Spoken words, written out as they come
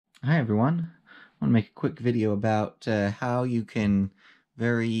Hi everyone. I want to make a quick video about how you can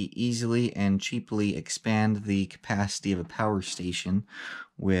very easily and cheaply expand the capacity of a power station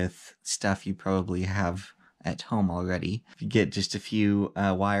with stuff you probably have at home already. If you get just a few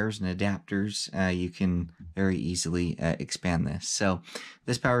wires and adapters, you can very easily expand this. So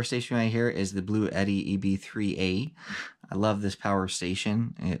this power station right here is the Bluetti EB3A. I love this power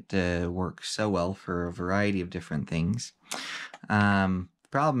station. It works so well for a variety of different things.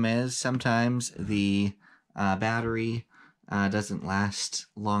 Problem is sometimes the battery doesn't last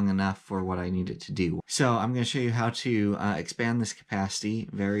long enough for what I need it to do. So I'm going to show you how to expand this capacity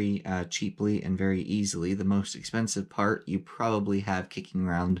very cheaply and very easily. The most expensive part you probably have kicking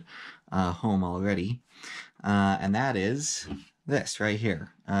around home already, and that is this right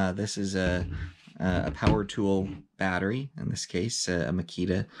here. This is a power tool battery, in this case a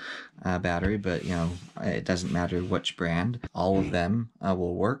Makita battery, but you know, it doesn't matter which brand. All of them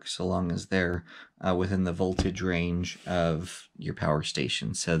will work so long as they're within the voltage range of your power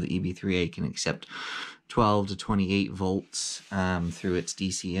station. So the EB3A can accept 12 to 28 volts through its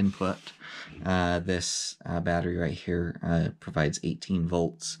DC input. This battery right here provides 18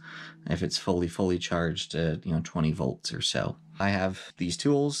 volts. If it's fully charged, 20 volts or so. I have these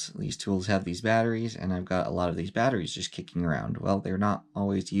tools have these batteries, and I've got a lot of these batteries just kicking around. Well, they're not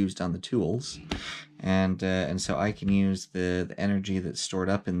always used on the tools, and so I can use the energy that's stored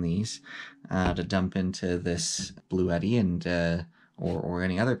up in these to dump into this Bluetti and or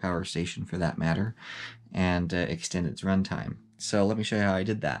any other power station for that matter, and extend its runtime. So let me show you how I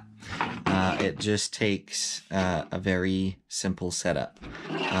did that. It just takes a very simple setup.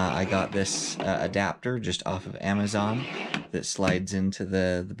 I got this adapter just off of Amazon that slides into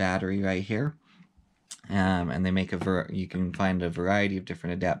the battery right here. And they make you can find a variety of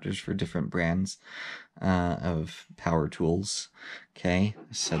different adapters for different brands of power tools. Okay,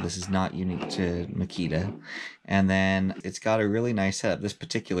 so this is not unique to Makita. And then it's got a really nice setup. This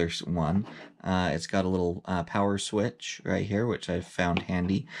particular one, it's got a little power switch right here, which I've found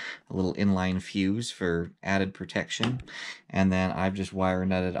handy. A little inline fuse for added protection. And then I've just wire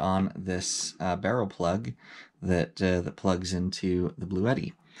nutted on this barrel plug that plugs into the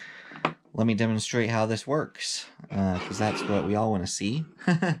Bluetti. Let me demonstrate how this works, because that's what we all want to see.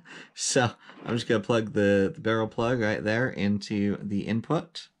 So I'm just going to plug the barrel plug right there into the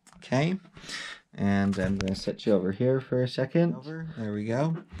input. Okay, and I'm going to set you over here for a second. There we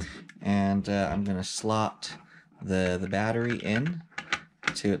go. And I'm going to slot the battery in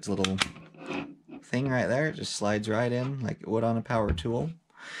to its little thing right there. It just slides right in like it would on a power tool.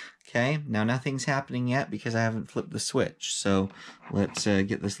 Okay, now nothing's happening yet because I haven't flipped the switch. So let's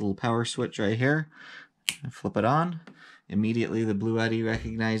get this little power switch right here. Flip it on. Immediately the Bluetti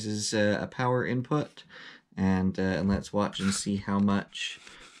recognizes a power input. And let's watch and see how much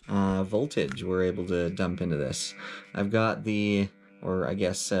voltage we're able to dump into this. I've got the, or I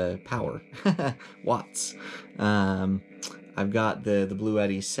guess power, watts. I've got the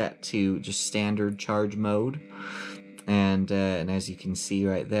Bluetti set to just standard charge mode. And as you can see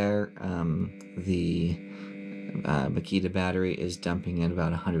right there, the Makita battery is dumping in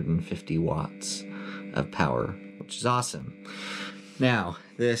about 150 watts of power, which is awesome. Now,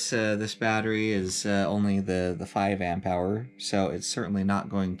 this battery is only the 5 amp hour, so it's certainly not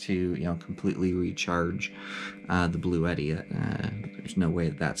going to completely recharge the Bluetti. There's no way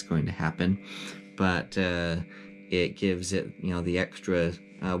that's going to happen, but it gives it the extra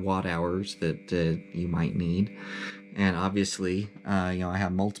watt hours that you might need. And obviously, I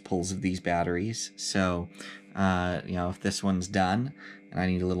have multiples of these batteries, so if this one's done and I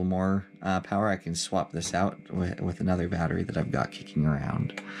need a little more power, I can swap this out with another battery that I've got kicking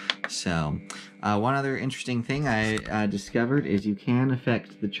around. So one other interesting thing I discovered is you can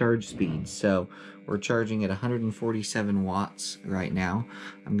affect the charge speed. So we're charging at 147 watts right now.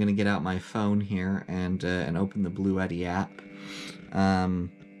 I'm going to get out my phone here and open the Bluetti app.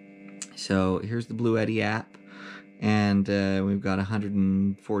 So here's the Bluetti app. And we've got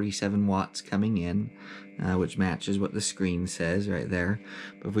 147 watts coming in, which matches what the screen says right there.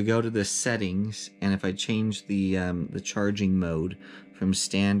 But if we go to the settings, and if I change the charging mode from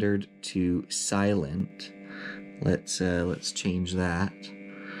standard to silent, let's change that.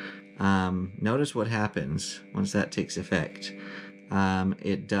 Notice what happens once that takes effect.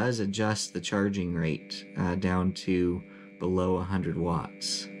 It does adjust the charging rate down to below 100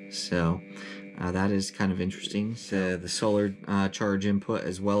 watts. So that is kind of interesting. So the solar charge input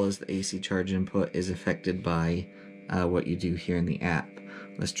as well as the AC charge input is affected by what you do here in the app.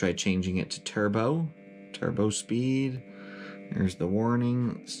 Let's try changing it to turbo speed. There's the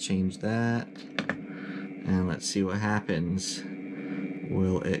warning. Let's change that. And let's see what happens.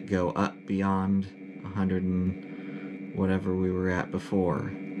 will it go up beyond 100 and whatever we were at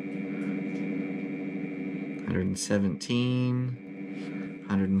before? 117,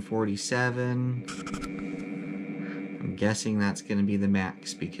 147. I'm guessing that's going to be the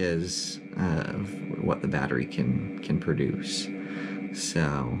max because of what the battery can produce.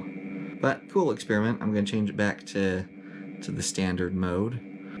 So, but cool experiment. I'm going to change it back to the standard mode.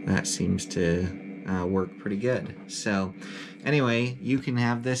 That seems to work pretty good. So anyway, you can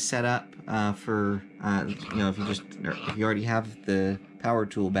have this set up for if you already have the power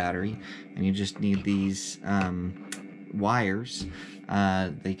tool battery and you just need these wires,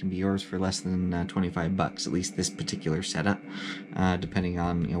 they can be yours for less than 25 bucks, at least this particular setup, depending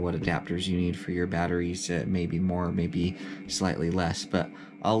on what adapters you need for your batteries. Maybe more, maybe slightly less, but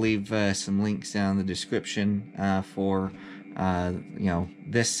I'll leave some links down in the description for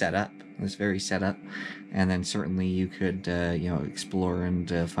this setup, this very setup, and then certainly you could explore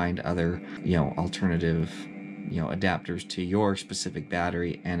and find other alternative adapters to your specific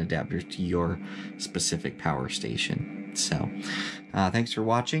battery and adapters to your specific power station. So thanks for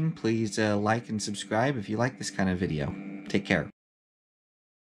watching. Please like and subscribe if you like this kind of video. Take care.